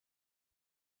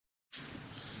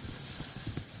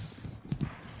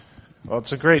Well,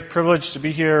 it's a great privilege to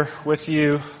be here with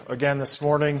you again this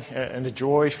morning, and a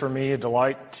joy for me, a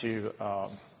delight to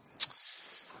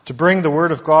bring the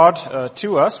Word of God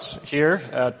to us here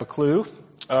at Buccleuch.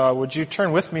 Would you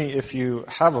turn with me, if you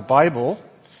have a Bible,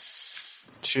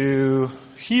 to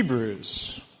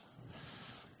Hebrews,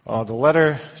 the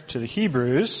letter to the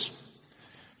Hebrews,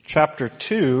 chapter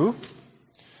 2,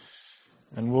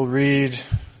 and we'll read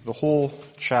the whole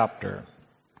chapter.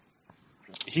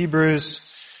 Hebrews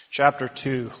chapter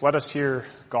 2. Let us hear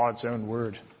God's own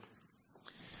word.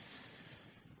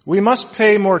 We must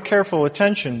pay more careful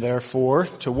attention, therefore,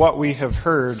 to what we have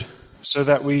heard, so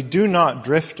that we do not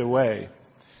drift away.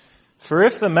 For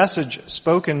if the message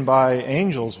spoken by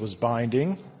angels was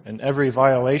binding, and every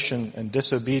violation and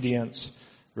disobedience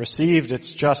received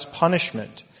its just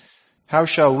punishment, how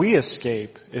shall we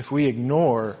escape if we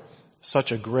ignore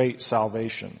such a great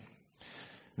salvation?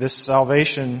 This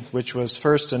salvation, which was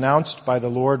first announced by the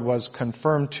Lord, was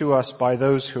confirmed to us by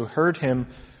those who heard him.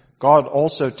 God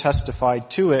also testified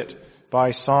to it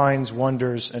by signs,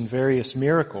 wonders, and various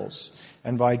miracles,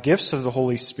 and by gifts of the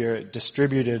Holy Spirit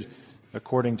distributed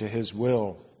according to his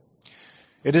will.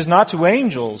 It is not to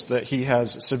angels that he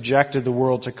has subjected the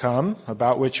world to come,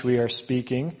 about which we are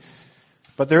speaking,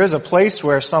 but there is a place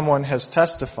where someone has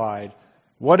testified,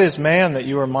 "What is man that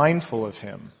you are mindful of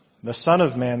him? The Son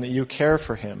of Man that you care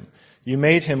for him. You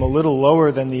made him a little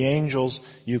lower than the angels.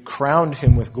 You crowned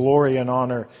him with glory and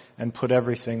honor and put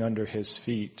everything under his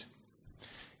feet."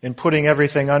 In putting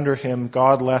everything under him,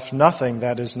 God left nothing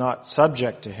that is not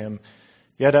subject to him.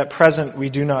 Yet at present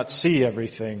we do not see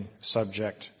everything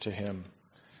subject to him.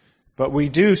 But we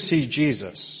do see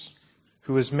Jesus,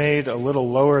 who was made a little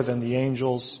lower than the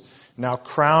angels, now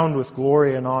crowned with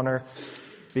glory and honor,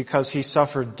 because he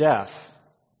suffered death,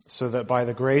 so that by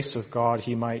the grace of God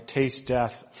he might taste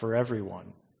death for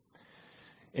everyone.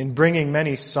 In bringing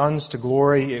many sons to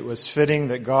glory, it was fitting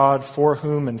that God, for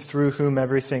whom and through whom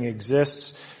everything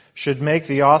exists, should make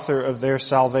the author of their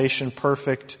salvation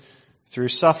perfect through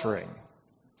suffering.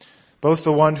 Both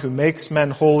the one who makes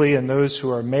men holy and those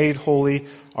who are made holy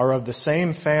are of the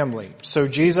same family. So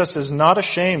Jesus is not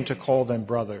ashamed to call them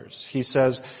brothers. He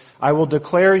says, "I will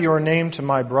declare your name to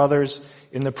my brothers.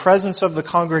 In the presence of the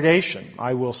congregation,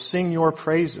 I will sing your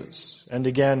praises." And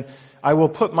again, "I will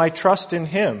put my trust in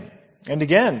him." And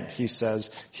again, he says,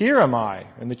 "Here am I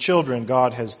and the children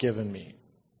God has given me."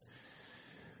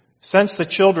 Since the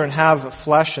children have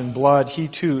flesh and blood, he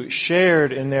too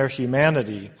shared in their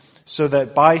humanity, so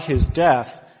that by his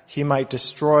death he might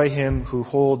destroy him who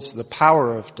holds the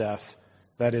power of death,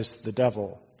 that is, the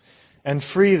devil, and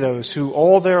free those who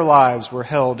all their lives were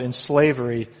held in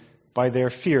slavery by their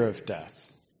fear of death.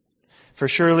 For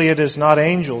surely it is not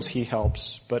angels he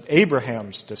helps, but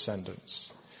Abraham's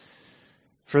descendants.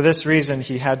 For this reason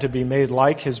he had to be made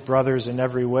like his brothers in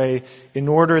every way, in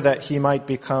order that he might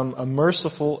become a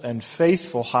merciful and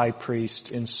faithful high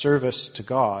priest in service to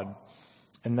God,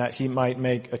 and that he might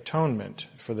make atonement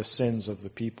for the sins of the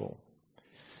people.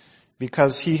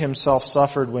 Because he himself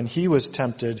suffered when he was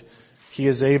tempted, he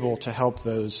is able to help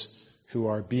those who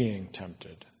are being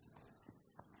tempted.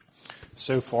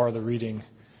 So far, the reading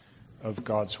of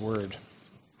God's Word.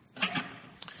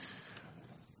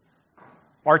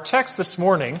 Our text this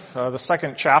morning, the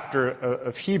second chapter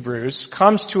of Hebrews,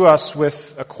 comes to us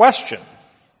with a question.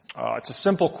 It's a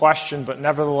simple question, but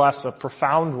nevertheless a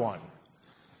profound one.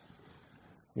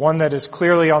 One that is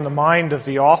clearly on the mind of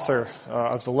the author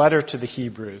of the letter to the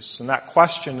Hebrews. And that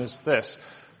question is this: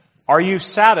 are you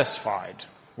satisfied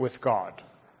with God?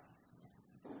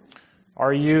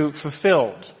 Are you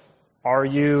fulfilled? Are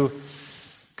you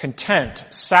content,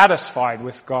 satisfied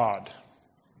with God?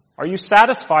 Are you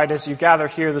satisfied as you gather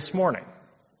here this morning?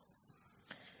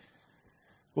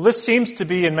 Well, this seems to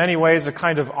be in many ways a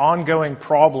kind of ongoing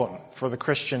problem for the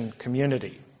Christian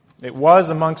community. It was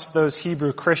amongst those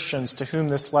Hebrew Christians to whom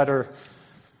this letter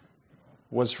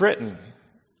was written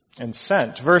and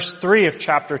sent. Verse 3 of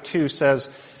chapter 2 says,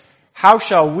 "How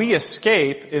shall we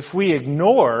escape if we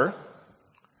ignore,"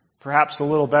 perhaps a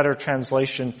little better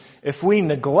translation, "if we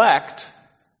neglect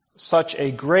such a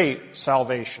great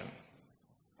salvation?"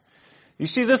 You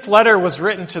see, this letter was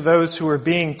written to those who were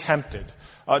being tempted.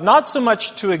 Not so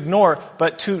much to ignore,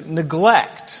 but to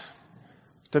neglect,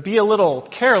 to be a little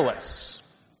careless,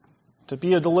 to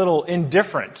be a little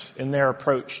indifferent in their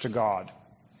approach to God,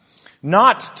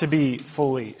 not to be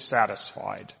fully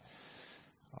satisfied.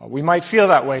 We might feel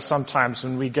that way sometimes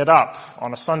when we get up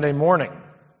on a Sunday morning.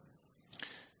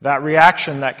 That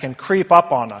reaction that can creep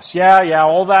up on us. Yeah,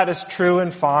 all that is true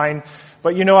and fine,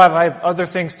 but I have other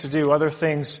things to do, other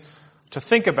things to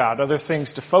think about, other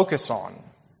things to focus on.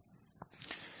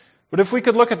 But if we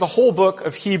could look at the whole book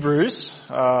of Hebrews,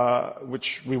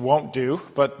 which we won't do,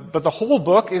 but the whole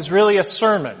book is really a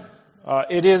sermon.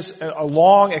 It is a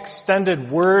long, extended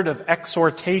word of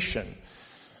exhortation,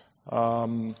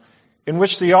 in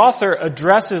which the author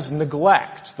addresses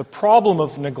neglect, the problem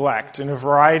of neglect, in a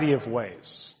variety of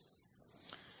ways.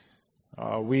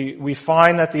 We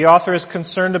find that the author is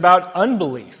concerned about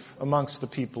unbelief amongst the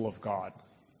people of God,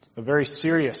 a very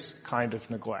serious kind of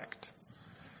neglect.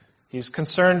 He's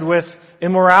concerned with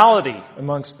immorality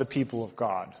amongst the people of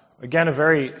God. Again, a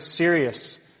very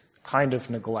serious kind of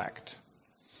neglect.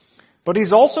 But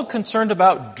he's also concerned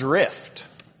about drift,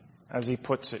 as he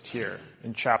puts it here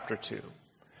in chapter 2.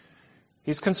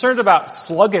 He's concerned about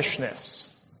sluggishness,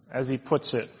 as he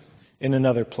puts it in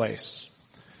another place.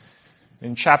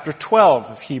 In chapter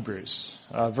 12 of Hebrews,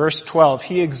 verse 12,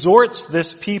 he exhorts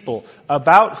this people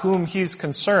about whom he's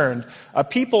concerned, a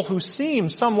people who seem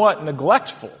somewhat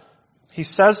neglectful. He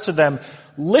says to them,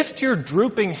 "Lift your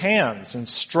drooping hands and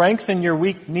strengthen your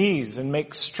weak knees and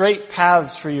make straight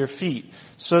paths for your feet,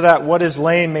 so that what is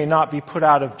lame may not be put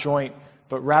out of joint,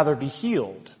 but rather be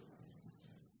healed."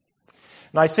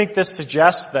 And I think this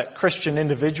suggests that Christian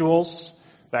individuals,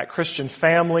 that Christian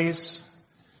families,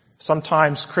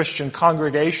 sometimes Christian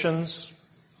congregations,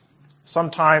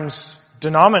 sometimes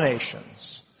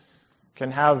denominations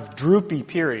can have droopy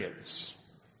periods,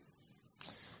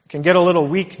 can get a little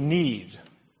weak-kneed,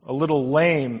 a little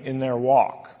lame in their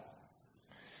walk.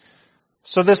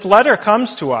 So this letter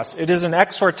comes to us. It is an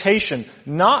exhortation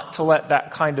not to let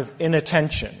that kind of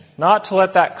inattention, not to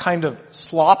let that kind of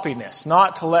sloppiness,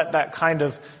 not to let that kind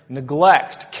of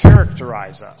neglect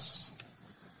characterize us.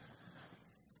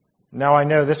 Now I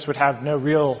know this would have no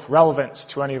real relevance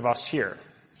to any of us here.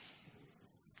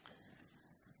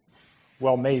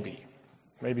 Well, maybe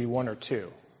one or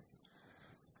two.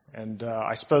 And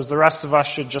I suppose the rest of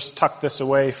us should just tuck this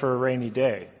away for a rainy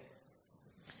day.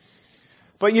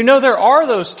 But there are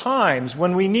those times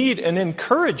when we need an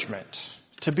encouragement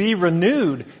to be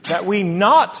renewed that we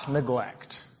not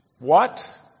neglect. What?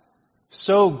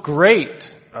 So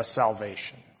great a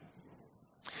salvation.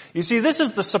 You see, this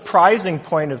is the surprising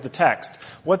point of the text.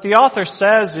 What the author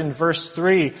says in verse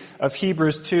 3 of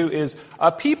Hebrews 2 is,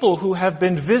 a people who have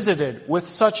been visited with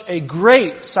such a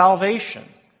great salvation.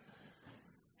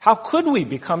 How could we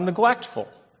become neglectful?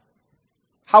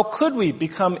 How could we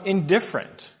become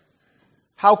indifferent?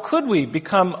 How could we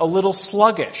become a little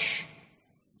sluggish?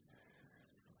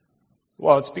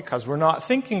 Well, it's because we're not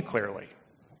thinking clearly.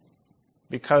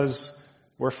 Because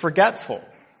we're forgetful.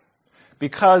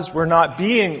 Because we're not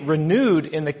being renewed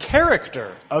in the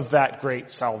character of that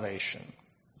great salvation.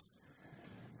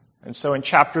 And so in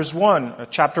chapter 1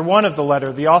 of the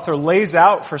letter, the author lays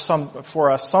out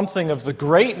for us something of the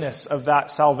greatness of that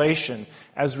salvation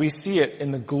as we see it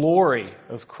in the glory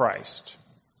of Christ.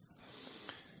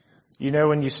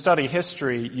 When you study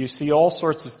history, you see all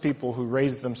sorts of people who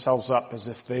raise themselves up as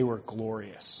if they were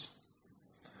glorious.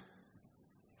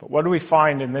 But what do we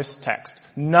find in this text?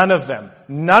 None of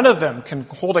them can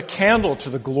hold a candle to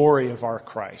the glory of our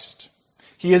Christ.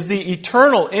 He is the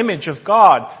eternal image of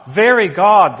God, very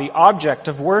God, the object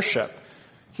of worship.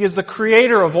 He is the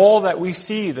creator of all that we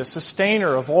see, the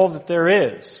sustainer of all that there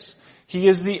is. He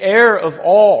is the heir of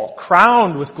all,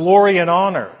 crowned with glory and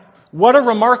honor. What a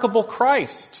remarkable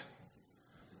Christ!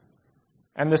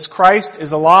 And this Christ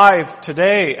is alive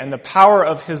today, and the power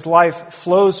of his life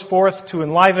flows forth to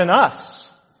enliven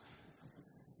us.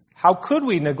 How could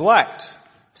we neglect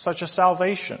such a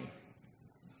salvation?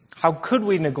 How could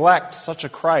we neglect such a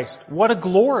Christ? What a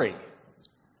glory!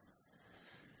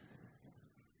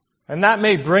 And that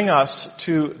may bring us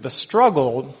to the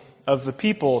struggle of the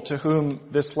people to whom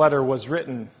this letter was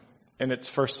written in its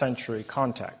first century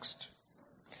context.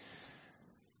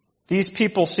 These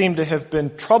people seem to have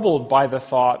been troubled by the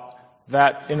thought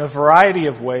that in a variety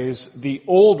of ways the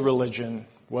old religion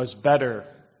was better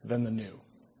than the new.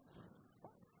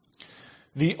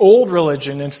 The old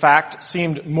religion, in fact,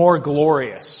 seemed more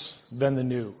glorious than the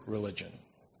new religion.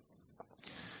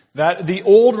 That the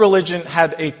old religion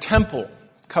had a temple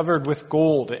covered with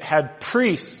gold. It had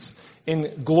priests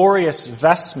in glorious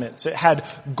vestments. It had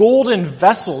golden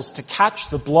vessels to catch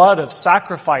the blood of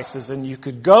sacrifices, and you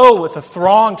could go with a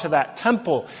throng to that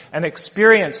temple and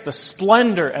experience the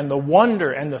splendor and the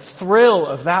wonder and the thrill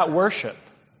of that worship.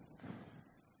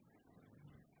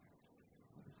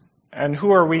 And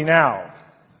who are we now?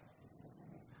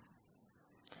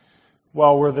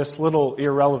 Well, we're this little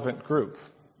irrelevant group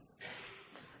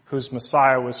whose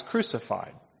Messiah was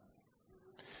crucified.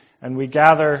 And we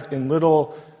gather in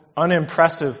little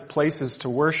unimpressive places to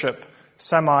worship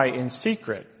semi in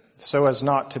secret, so as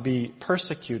not to be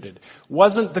persecuted.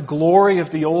 Wasn't the glory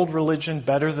of the old religion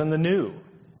better than the new?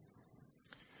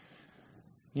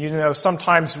 You know,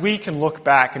 sometimes we can look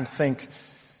back and think,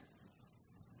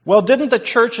 well, didn't the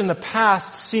church in the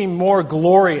past seem more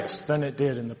glorious than it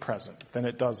did in the present, than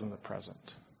it does in the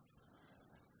present?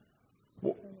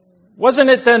 Wasn't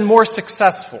it then more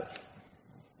successful?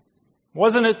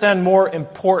 Wasn't it then more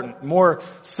important, more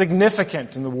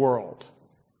significant in the world?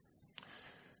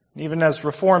 Even as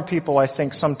Reformed people, I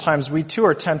think sometimes we too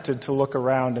are tempted to look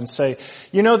around and say,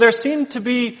 you know, there seem to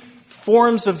be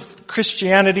forms of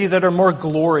Christianity that are more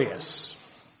glorious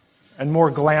and more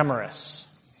glamorous,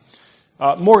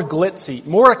 more glitzy,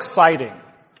 more exciting,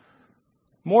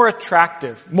 more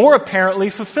attractive, more apparently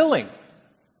fulfilling.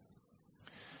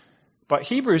 But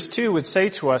Hebrews 2 would say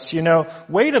to us, you know,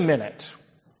 wait a minute.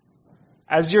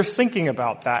 As you're thinking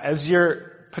about that, as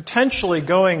you're potentially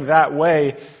going that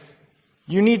way,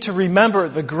 you need to remember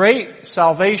the great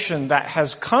salvation that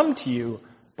has come to you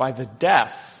by the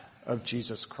death of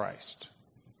Jesus Christ,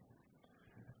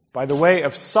 by the way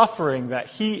of suffering that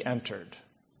He entered,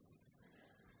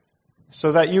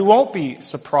 so that you won't be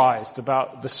surprised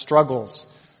about the struggles,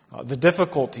 the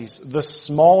difficulties, the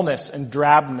smallness and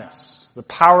drabness, the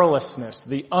powerlessness,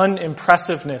 the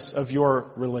unimpressiveness of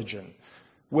your religion,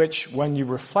 which, when you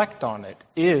reflect on it,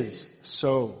 is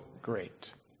so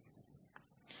great.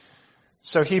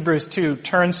 So Hebrews 2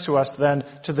 turns to us then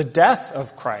to the death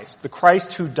of Christ, the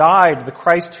Christ who died, the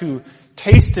Christ who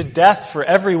tasted death for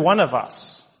every one of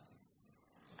us,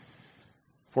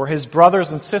 for His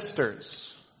brothers and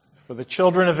sisters, for the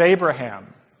children of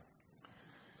Abraham,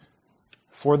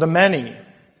 for the many.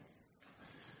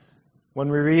 When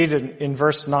we read in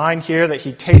verse 9 here that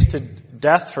He tasted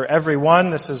death for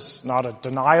everyone, this is not a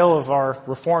denial of our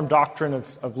Reformed doctrine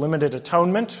of limited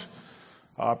atonement,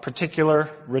 particular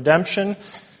redemption.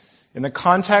 In the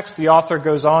context, the author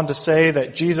goes on to say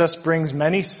that Jesus brings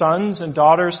many sons and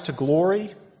daughters to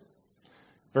glory.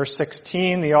 Verse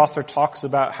 16, the author talks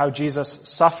about how Jesus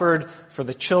suffered for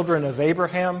the children of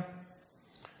Abraham.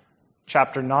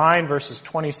 Chapter 9, verses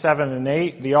 27 and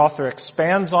 8, the author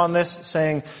expands on this,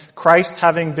 saying, Christ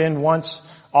having been once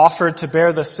offered to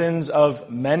bear the sins of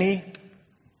many.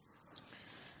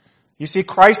 You see,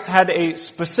 Christ had a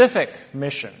specific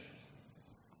mission: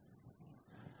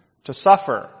 to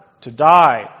suffer, to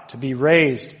die, to be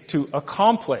raised, to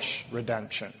accomplish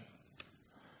redemption.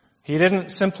 He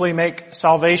didn't simply make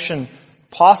salvation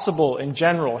possible in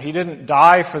general. He didn't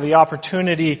die for the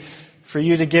opportunity for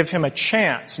you to give Him a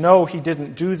chance. No, He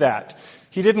didn't do that.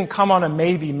 He didn't come on a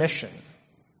maybe mission.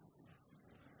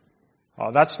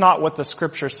 That's not what the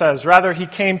Scripture says. Rather, He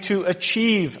came to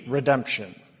achieve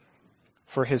redemption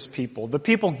for His people, the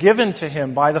people given to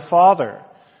Him by the Father,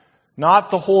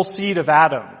 not the whole seed of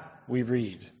Adam, we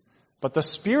read, but the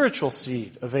spiritual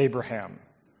seed of Abraham,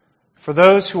 for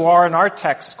those who are in our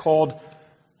text called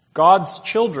God's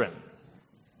children.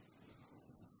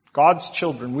 God's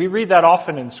children. We read that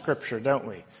often in Scripture, don't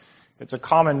we? It's a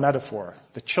common metaphor,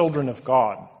 the children of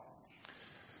God.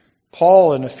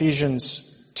 Paul in Ephesians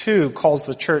 2 calls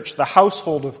the church the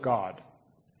household of God.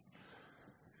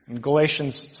 In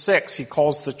Galatians 6, he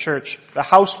calls the church the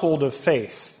household of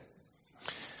faith.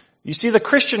 You see, the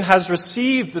Christian has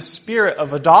received the spirit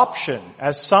of adoption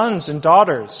as sons and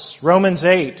daughters. Romans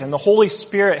 8, and the Holy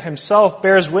Spirit Himself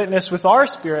bears witness with our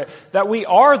spirit that we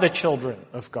are the children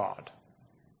of God.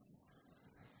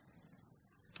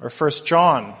 Or 1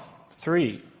 John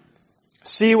 3,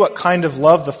 see what kind of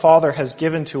love the Father has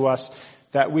given to us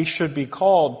that we should be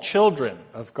called children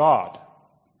of God.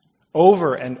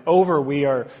 Over and over we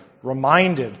are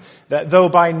reminded that though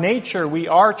by nature we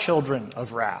are children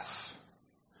of wrath,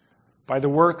 by the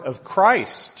work of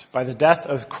Christ, by the death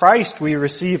of Christ, we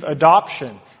receive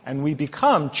adoption and we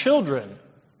become children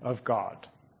of God.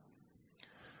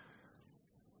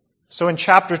 So in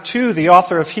chapter 2, the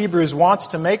author of Hebrews wants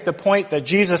to make the point that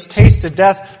Jesus tasted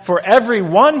death for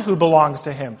everyone who belongs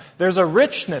to Him. There's a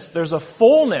richness, there's a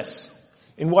fullness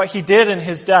in what He did in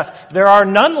His death. There are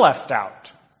none left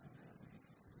out.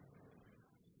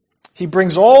 He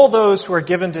brings all those who are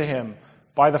given to Him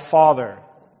by the Father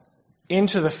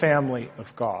into the family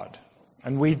of God.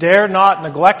 And we dare not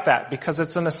neglect that because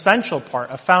it's an essential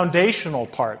part, a foundational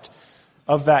part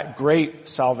of that great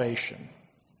salvation.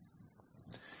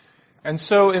 And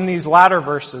so in these latter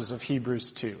verses of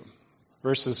Hebrews 2,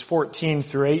 verses 14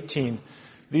 through 18,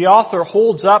 the author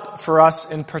holds up for us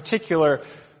in particular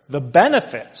the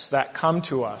benefits that come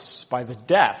to us by the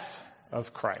death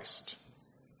of Christ.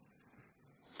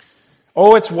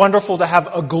 Oh, it's wonderful to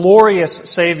have a glorious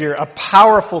Savior, a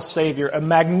powerful Savior, a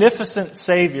magnificent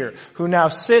Savior who now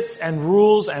sits and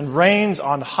rules and reigns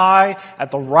on high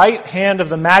at the right hand of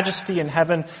the Majesty in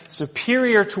heaven,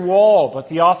 superior to all. But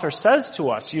the author says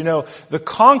to us, the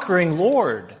conquering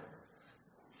Lord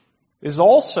is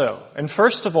also, and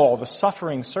first of all, the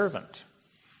suffering servant.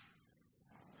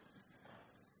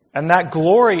 And that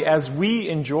glory as we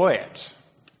enjoy it,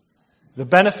 the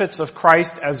benefits of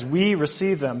Christ as we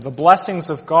receive them, the blessings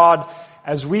of God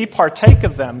as we partake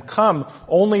of them, come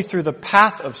only through the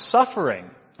path of suffering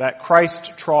that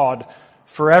Christ trod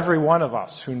for every one of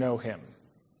us who know Him.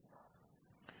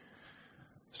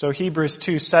 So Hebrews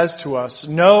 2 says to us,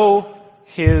 know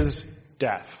His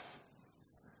death.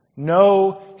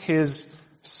 Know His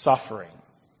suffering.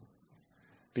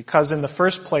 Because in the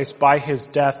first place, by His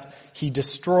death, He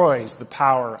destroys the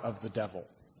power of the devil.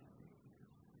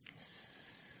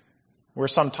 We're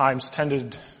sometimes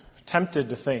tempted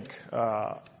to think,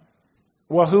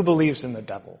 who believes in the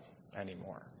devil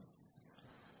anymore?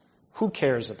 Who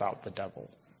cares about the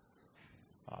devil?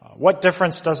 What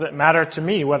difference does it matter to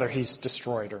me whether he's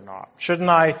destroyed or not? Shouldn't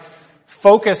I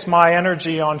focus my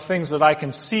energy on things that I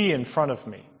can see in front of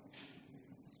me?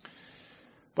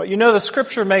 But the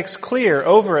Scripture makes clear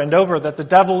over and over that the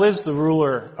devil is the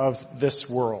ruler of this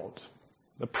world.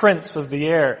 The prince of the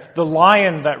air, the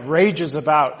lion that rages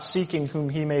about seeking whom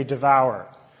he may devour.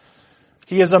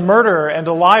 He is a murderer and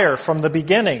a liar from the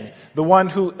beginning, the one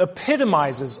who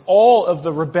epitomizes all of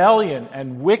the rebellion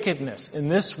and wickedness in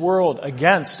this world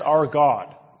against our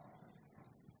God.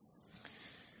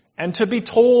 And to be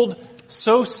told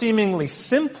so seemingly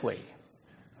simply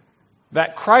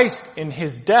that Christ in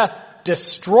His death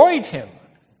destroyed him.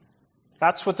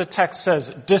 That's what the text says,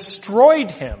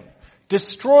 destroyed him.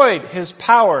 Destroyed His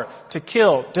power to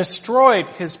kill, destroyed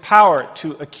His power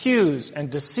to accuse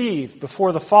and deceive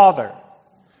before the Father.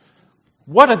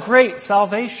 What a great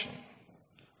salvation.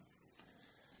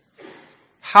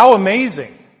 How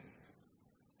amazing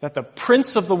that the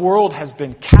prince of the world has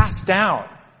been cast down,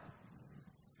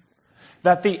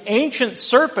 that the ancient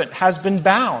serpent has been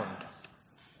bound,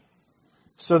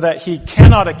 so that he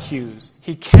cannot accuse,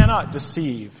 he cannot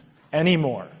deceive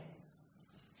anymore.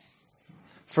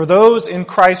 For those in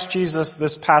Christ Jesus,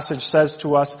 this passage says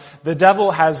to us, the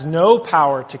devil has no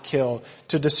power to kill,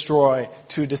 to destroy,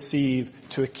 to deceive,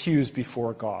 to accuse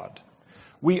before God.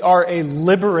 We are a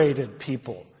liberated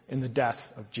people in the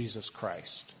death of Jesus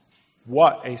Christ.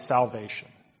 What a salvation.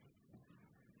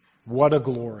 What a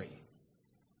glory.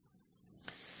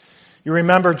 You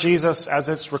remember Jesus as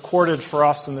it's recorded for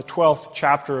us in the 12th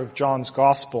chapter of John's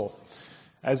Gospel.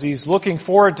 As He's looking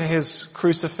forward to His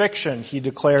crucifixion, He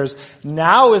declares,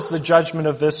 now is the judgment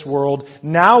of this world.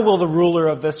 Now will the ruler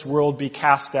of this world be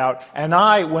cast out. And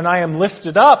I, when I am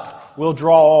lifted up, will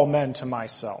draw all men to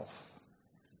myself.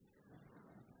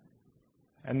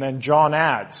 And then John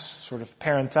adds, sort of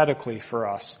parenthetically for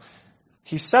us,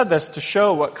 he said this to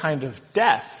show what kind of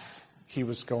death He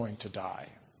was going to die.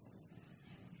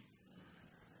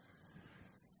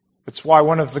 It's why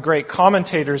one of the great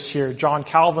commentators here, John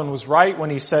Calvin, was right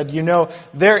when he said,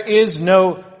 there is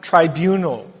no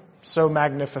tribunal so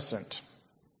magnificent,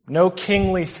 no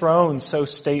kingly throne so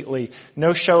stately,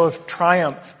 no show of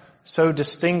triumph so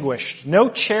distinguished, no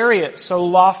chariot so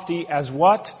lofty as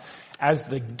what? As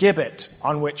the gibbet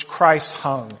on which Christ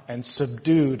hung and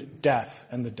subdued death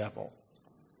and the devil,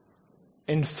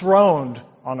 enthroned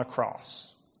on a cross.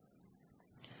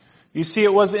 You see,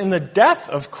 it was in the death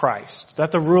of Christ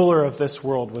that the ruler of this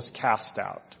world was cast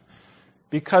out.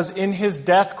 Because in His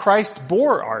death, Christ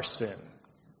bore our sin.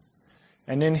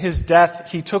 And in His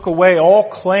death, He took away all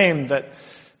claim that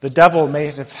the devil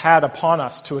may have had upon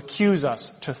us to accuse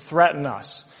us, to threaten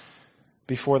us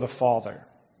before the Father.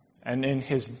 And in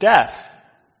His death,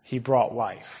 He brought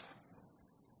life.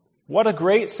 What a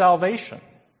great salvation.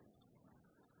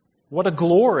 What a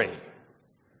glory.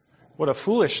 What a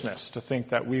foolishness to think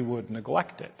that we would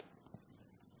neglect it.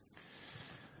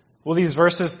 Well, these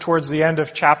verses towards the end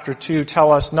of chapter 2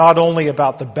 tell us not only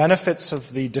about the benefits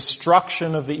of the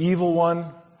destruction of the evil one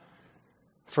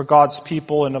for God's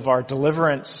people and of our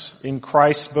deliverance in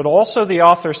Christ, but also the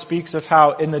author speaks of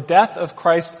how in the death of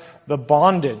Christ, the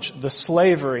bondage, the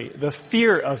slavery, the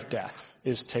fear of death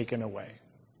is taken away.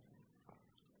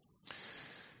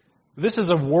 This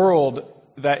is a world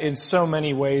that in so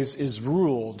many ways is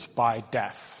ruled by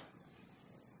death.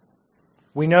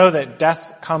 We know that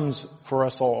death comes for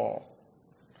us all.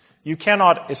 You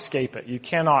cannot escape it. You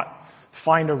cannot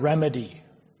find a remedy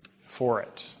for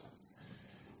it.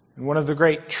 And one of the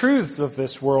great truths of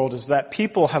this world is that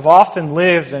people have often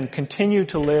lived and continue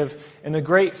to live in a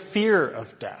great fear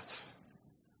of death.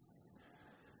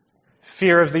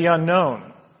 fear of the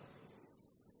unknown,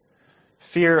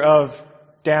 fear of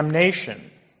damnation,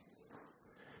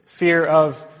 fear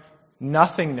of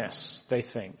nothingness, they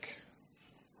think.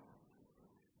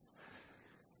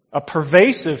 A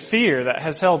pervasive fear that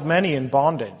has held many in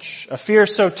bondage. A fear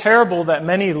so terrible that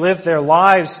many live their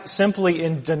lives simply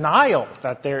in denial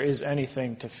that there is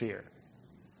anything to fear.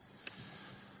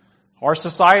 Our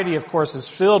society, of course, is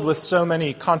filled with so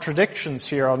many contradictions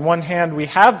here. On one hand, we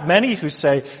have many who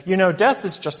say, death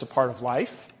is just a part of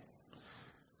life.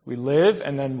 We live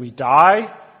and then we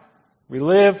die. We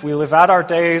live out our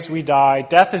days, we die.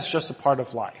 Death is just a part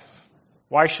of life.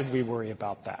 Why should we worry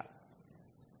about that?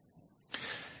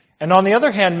 And on the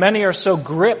other hand, many are so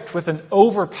gripped with an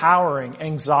overpowering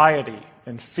anxiety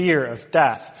and fear of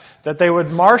death that they would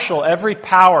marshal every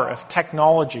power of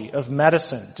technology, of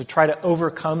medicine, to try to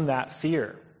overcome that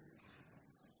fear.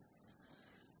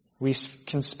 We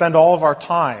can spend all of our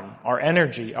time, our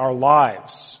energy, our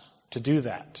lives to do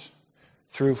that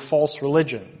through false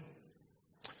religion,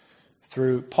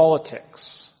 through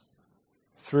politics,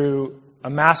 through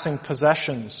amassing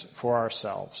possessions for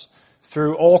ourselves,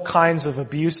 through all kinds of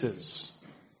abuses,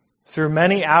 through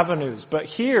many avenues. But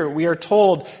here we are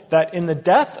told that in the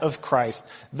death of Christ,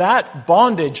 that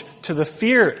bondage to the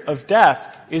fear of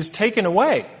death is taken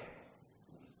away.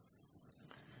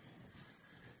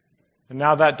 And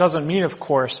now that doesn't mean, of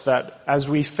course, that as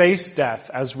we face death,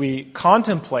 as we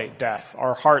contemplate death,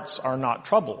 our hearts are not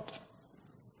troubled,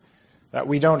 that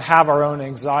we don't have our own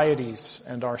anxieties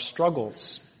and our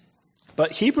struggles.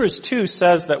 But Hebrews 2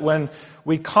 says that when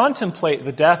we contemplate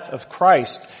the death of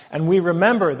Christ and we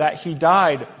remember that He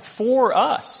died for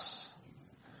us,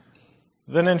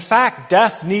 then in fact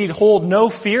death need hold no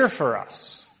fear for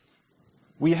us.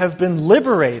 We have been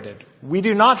liberated. We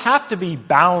do not have to be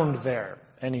bound there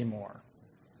anymore.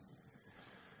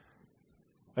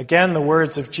 Again, the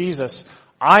words of Jesus,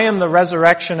 I am the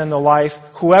resurrection and the life.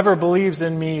 Whoever believes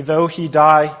in me, though he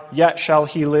die, yet shall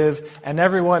he live. And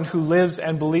everyone who lives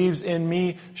and believes in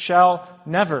me shall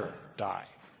never die.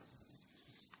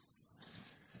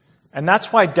 And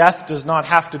that's why death does not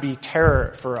have to be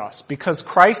terror for us, because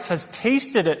Christ has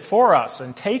tasted it for us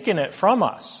and taken it from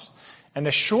us and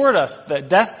assured us that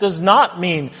death does not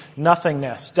mean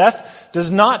nothingness. Death does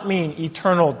not mean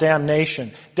eternal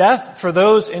damnation. Death for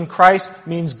those in Christ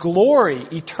means glory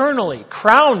eternally,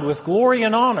 crowned with glory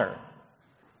and honor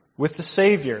with the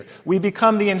Savior. We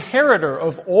become the inheritor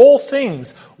of all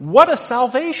things. What a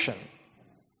salvation!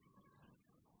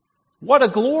 What a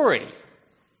glory!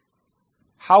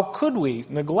 How could we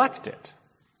neglect it?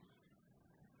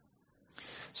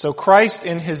 So Christ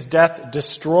in His death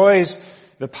destroys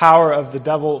the power of the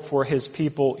devil for His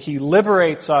people. He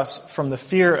liberates us from the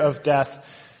fear of death.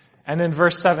 And in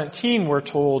verse 17 we're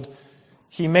told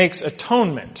He makes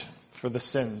atonement for the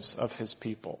sins of His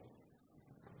people.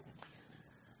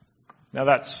 Now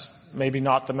that's maybe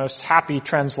not the most happy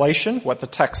translation. What the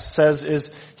text says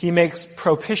is He makes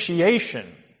propitiation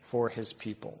for His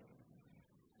people.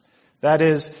 That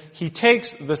is, He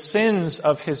takes the sins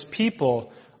of His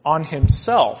people on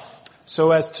Himself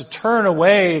so as to turn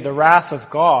away the wrath of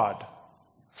God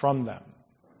from them.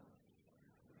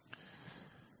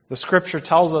 The Scripture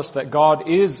tells us that God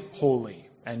is holy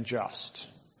and just,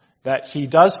 that He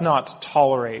does not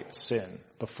tolerate sin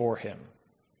before Him,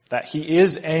 that He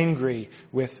is angry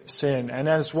with sin, and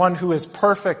as one who is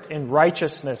perfect in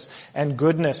righteousness and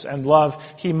goodness and love,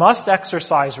 He must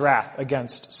exercise wrath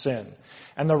against sin.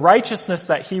 And the righteousness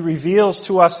that He reveals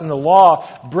to us in the law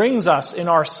brings us in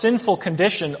our sinful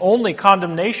condition only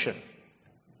condemnation.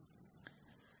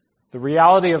 The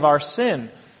reality of our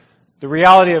sin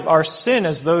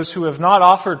as those who have not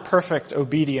offered perfect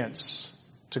obedience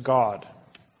to God,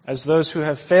 as those who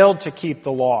have failed to keep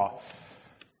the law,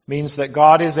 means that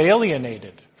God is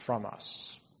alienated from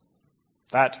us.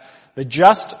 That the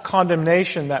just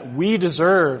condemnation that we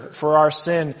deserve for our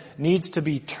sin needs to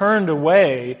be turned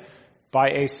away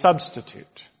by a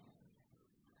substitute.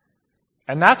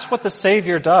 And that's what the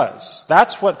Savior does.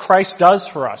 That's what Christ does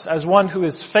for us. As one who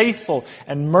is faithful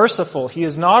and merciful, He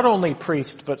is not only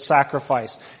priest but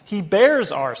sacrifice. He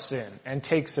bears our sin and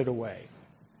takes it away,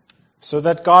 so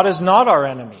that God is not our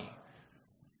enemy.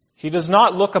 He does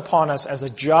not look upon us as a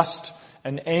just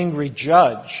and angry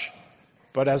judge,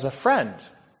 but as a friend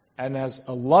and as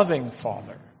a loving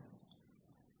Father.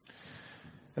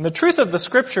 And the truth of the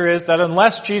Scripture is that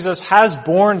unless Jesus has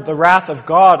borne the wrath of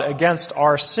God against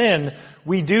our sin,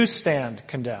 we do stand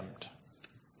condemned.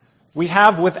 We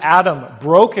have with Adam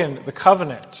broken the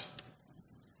covenant.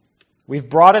 We've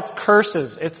brought its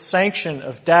curses, its sanction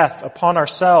of death upon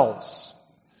ourselves.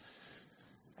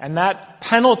 And that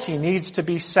penalty needs to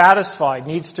be satisfied,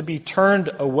 needs to be turned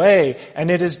away.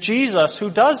 And it is Jesus who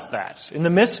does that. In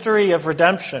the mystery of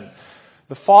redemption,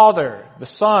 the Father, the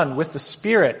Son, with the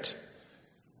Spirit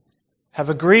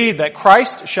have agreed that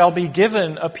Christ shall be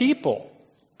given a people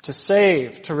to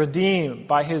save, to redeem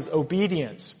by His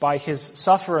obedience, by His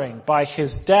suffering, by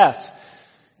His death.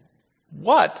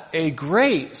 What a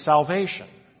great salvation!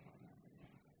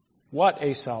 What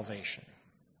a salvation.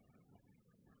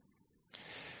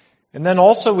 And then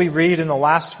also we read in the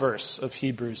last verse of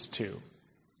Hebrews 2,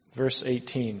 verse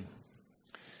 18,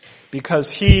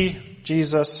 because He,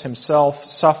 Jesus Himself,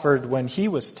 suffered when He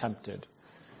was tempted,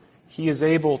 He is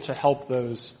able to help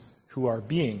those who are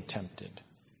being tempted.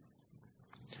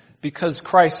 Because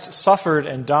Christ suffered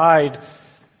and died,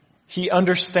 He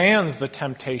understands the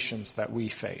temptations that we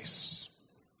face.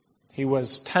 He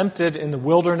was tempted in the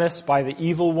wilderness by the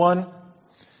evil one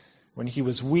when He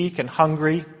was weak and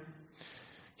hungry.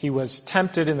 He was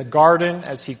tempted in the garden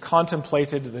as He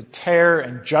contemplated the terror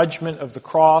and judgment of the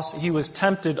cross. He was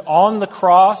tempted on the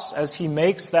cross as He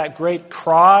makes that great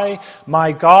cry,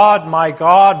 my God,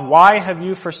 why have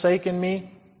you forsaken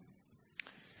me?"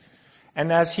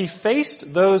 And as He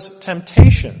faced those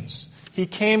temptations, He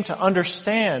came to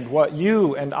understand what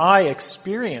you and I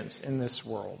experience in this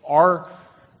world, our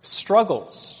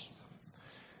struggles.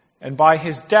 And by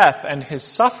His death and His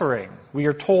suffering, we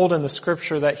are told in the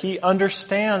Scripture that He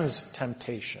understands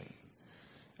temptation.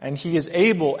 And He is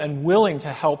able and willing to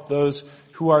help those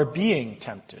who are being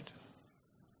tempted.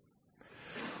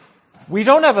 We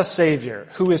don't have a Savior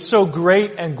who is so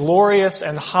great and glorious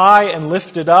and high and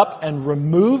lifted up and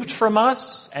removed from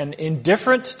us and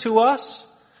indifferent to us.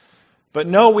 But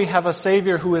no, we have a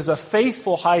Savior who is a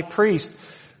faithful high priest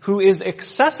who is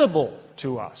accessible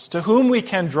to us, to whom we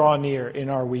can draw near in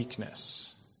our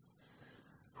weakness,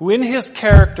 who in His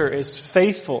character is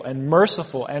faithful and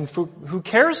merciful and who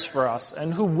cares for us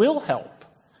and who will help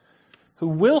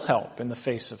in the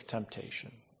face of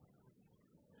temptation.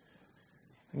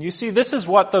 And you see, this is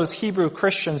what those Hebrew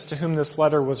Christians to whom this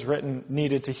letter was written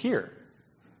needed to hear,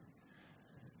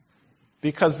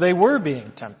 because they were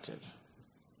being tempted.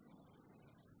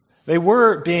 They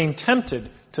were being tempted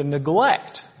to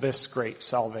neglect this great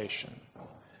salvation.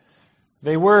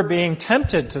 They were being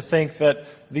tempted to think that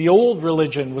the old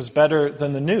religion was better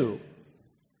than the new.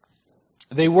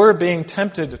 They were being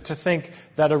tempted to think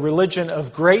that a religion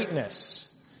of greatness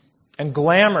and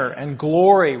glamour and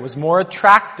glory was more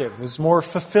attractive, was more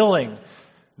fulfilling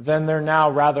than their now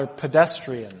rather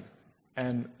pedestrian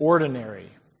and ordinary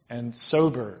and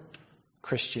sober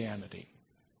Christianity.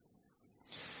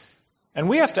 And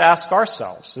we have to ask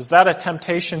ourselves, is that a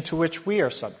temptation to which we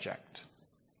are subject?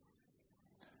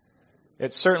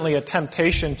 It's certainly a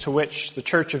temptation to which the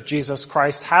Church of Jesus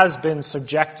Christ has been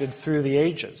subjected through the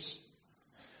ages.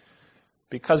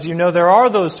 Because there are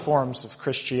those forms of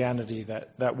Christianity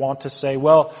that want to say,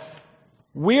 well,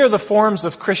 we are the forms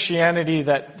of Christianity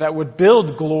that would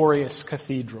build glorious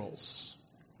cathedrals.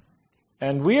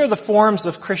 And we are the forms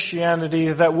of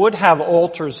Christianity that would have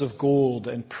altars of gold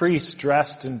and priests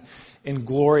dressed in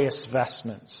glorious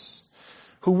vestments,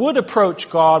 who would approach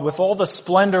God with all the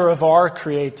splendor of our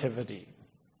creativity,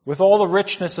 with all the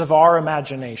richness of our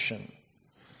imagination,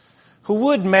 who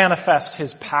would manifest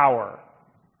His power,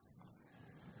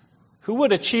 who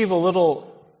would achieve a little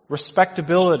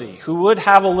respectability, who would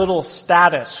have a little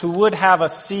status, who would have a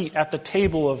seat at the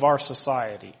table of our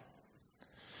society.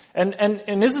 And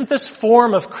isn't this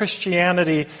form of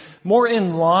Christianity more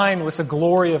in line with the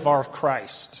glory of our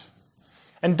Christ?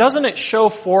 And doesn't it show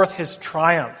forth His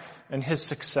triumph and His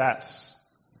success?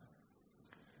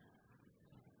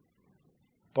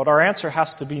 But our answer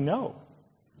has to be no.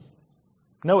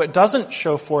 No, it doesn't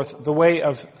show forth the way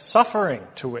of suffering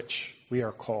to which we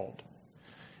are called.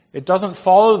 It doesn't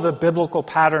follow the biblical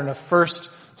pattern of first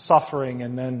suffering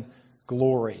and then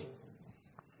glory.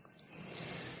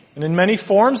 And in many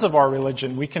forms of our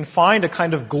religion, we can find a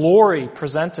kind of glory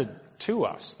presented to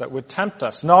us that would tempt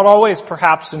us. Not always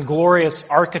perhaps in glorious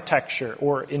architecture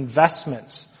or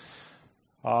investments,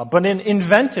 but in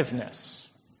inventiveness,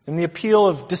 in the appeal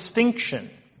of distinction,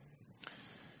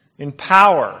 in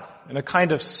power, in a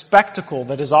kind of spectacle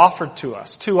that is offered to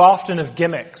us, too often of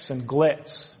gimmicks and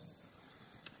glitz.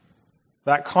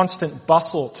 That constant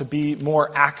bustle to be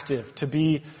more active, to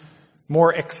be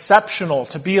more exceptional,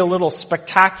 to be a little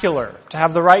spectacular, to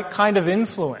have the right kind of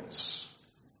influence,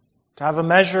 to have a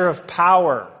measure of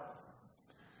power,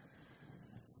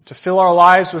 to fill our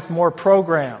lives with more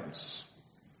programs,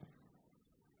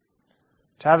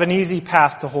 to have an easy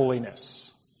path to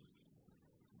holiness.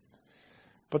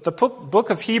 But the book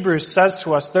of Hebrews says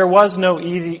to us there was no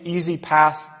easy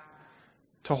path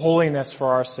to holiness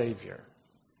for our Savior.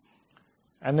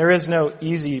 And there is no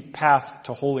easy path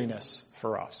to holiness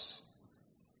for us.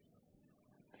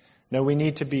 No, we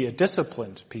need to be a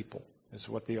disciplined people, is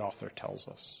what the author tells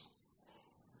us.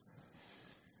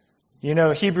 You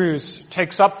know, Hebrews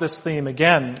takes up this theme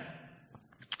again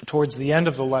towards the end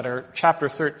of the letter, chapter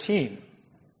 13,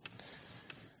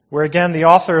 where again the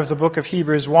author of the book of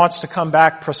Hebrews wants to come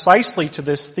back precisely to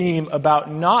this theme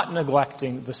about not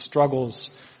neglecting the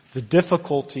struggles, the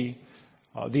difficulty,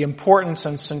 the importance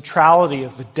and centrality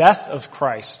of the death of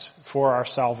Christ for our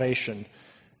salvation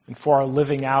and for our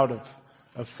living out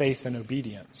of faith and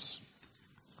obedience.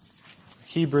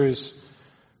 Hebrews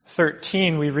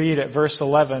 13, we read at verse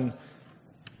 11,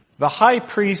 "The high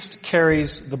priest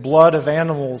carries the blood of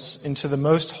animals into the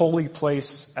most holy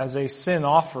place as a sin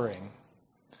offering,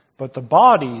 but the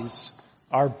bodies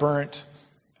are burnt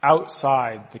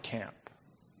outside the camp."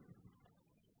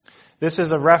 This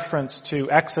is a reference to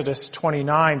Exodus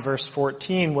 29, verse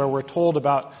 14, where we're told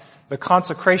about the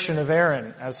consecration of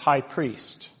Aaron as high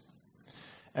priest.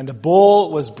 And a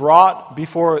bull was brought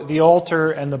before the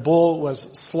altar, and the bull was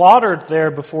slaughtered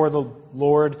there before the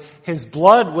Lord. His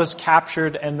blood was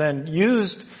captured and then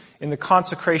used in the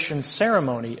consecration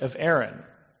ceremony of Aaron.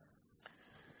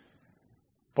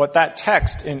 But that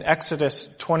text in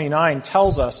Exodus 29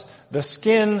 tells us the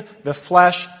skin, the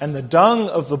flesh, and the dung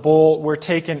of the bull were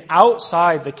taken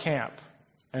outside the camp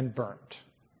and burnt.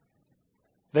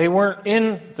 They weren't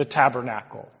in the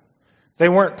tabernacle. They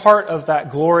weren't part of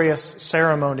that glorious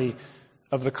ceremony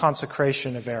of the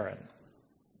consecration of Aaron.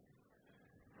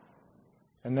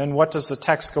 And then what does the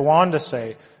text go on to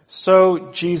say?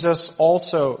 So Jesus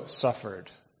also suffered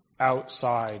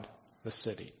outside the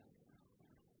city.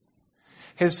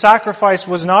 His sacrifice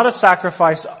was not a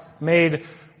sacrifice made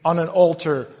on an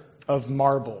altar of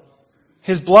marble.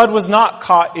 His blood was not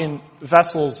caught in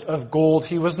vessels of gold.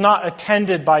 He was not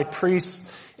attended by priests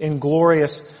in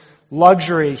glorious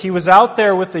luxury. He was out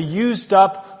there with the used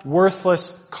up,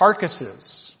 worthless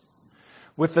carcasses,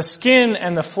 with the skin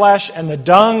and the flesh and the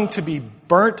dung to be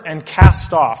burnt and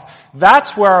cast off.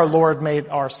 That's where our Lord made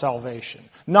our salvation.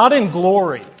 Not in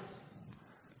glory,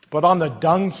 but on the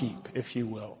dung heap, if you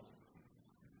will.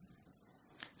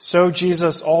 So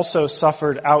Jesus also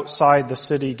suffered outside the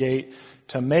city gate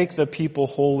to make the people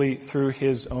holy through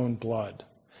his own blood.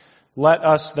 Let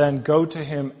us then go to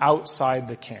him outside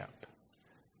the camp,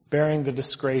 bearing the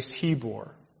disgrace he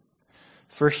bore.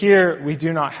 For here we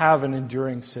do not have an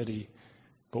enduring city,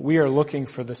 but we are looking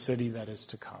for the city that is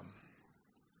to come.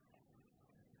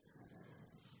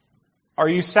 Are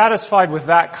you satisfied with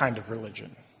that kind of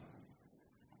religion?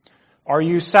 Are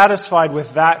you satisfied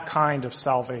with that kind of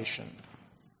salvation?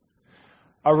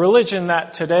 A religion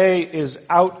that today is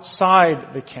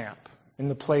outside the camp, in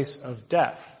the place of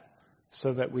death,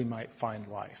 so that we might find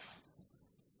life.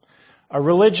 A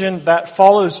religion that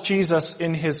follows Jesus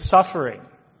in his suffering,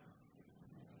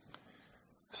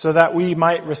 so that we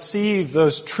might receive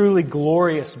those truly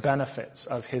glorious benefits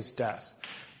of his death.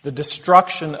 The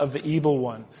destruction of the evil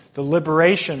one, the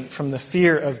liberation from the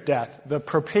fear of death, the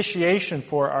propitiation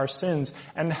for our sins,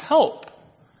 and help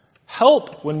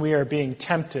when we are being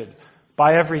tempted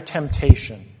by every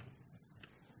temptation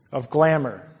of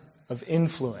glamour, of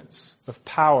influence, of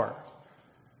power.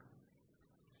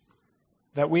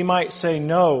 That we might say,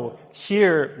 no,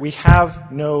 here we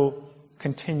have no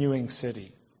continuing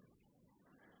city.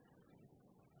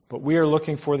 But we are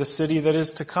looking for the city that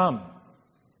is to come.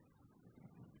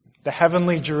 The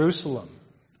heavenly Jerusalem,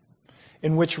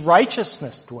 in which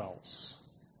righteousness dwells.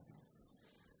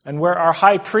 And where our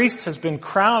high priest has been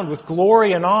crowned with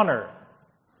glory and honor.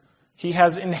 He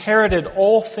has inherited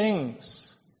all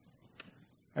things,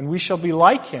 and we shall be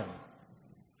like him.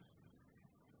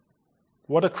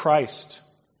 What a Christ.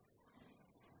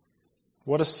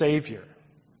 What a Savior.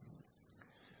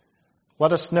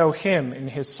 Let us know him in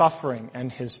his suffering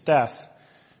and his death,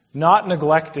 not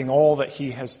neglecting all that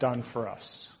he has done for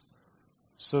us,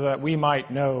 so that we might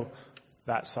know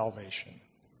that salvation.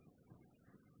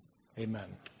 Amen.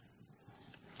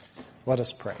 Let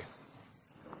us pray.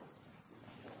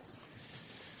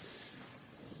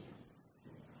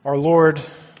 Our Lord,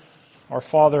 our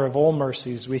Father of all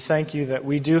mercies, we thank you that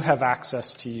we do have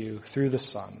access to you through the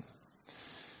Son,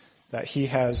 that he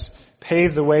has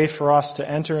paved the way for us to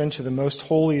enter into the most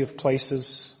holy of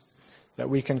places, that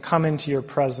we can come into your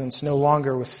presence no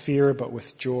longer with fear but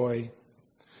with joy.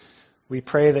 We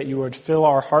pray that you would fill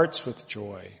our hearts with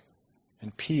joy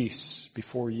and peace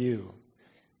before you,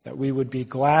 that we would be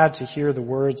glad to hear the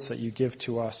words that you give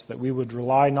to us, that we would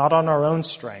rely not on our own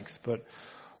strength, but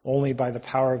only by the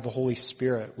power of the Holy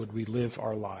Spirit would we live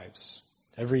our lives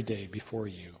every day before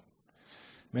you.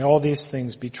 May all these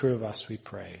things be true of us, we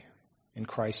pray. In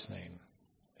Christ's name,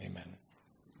 amen.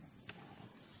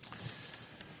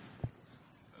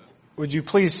 Would you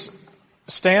please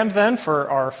stand then for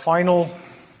our final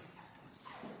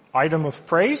item of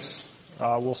praise?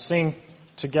 We'll sing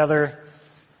together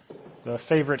the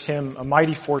favorite hymn, "A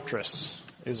Mighty Fortress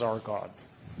is Our God."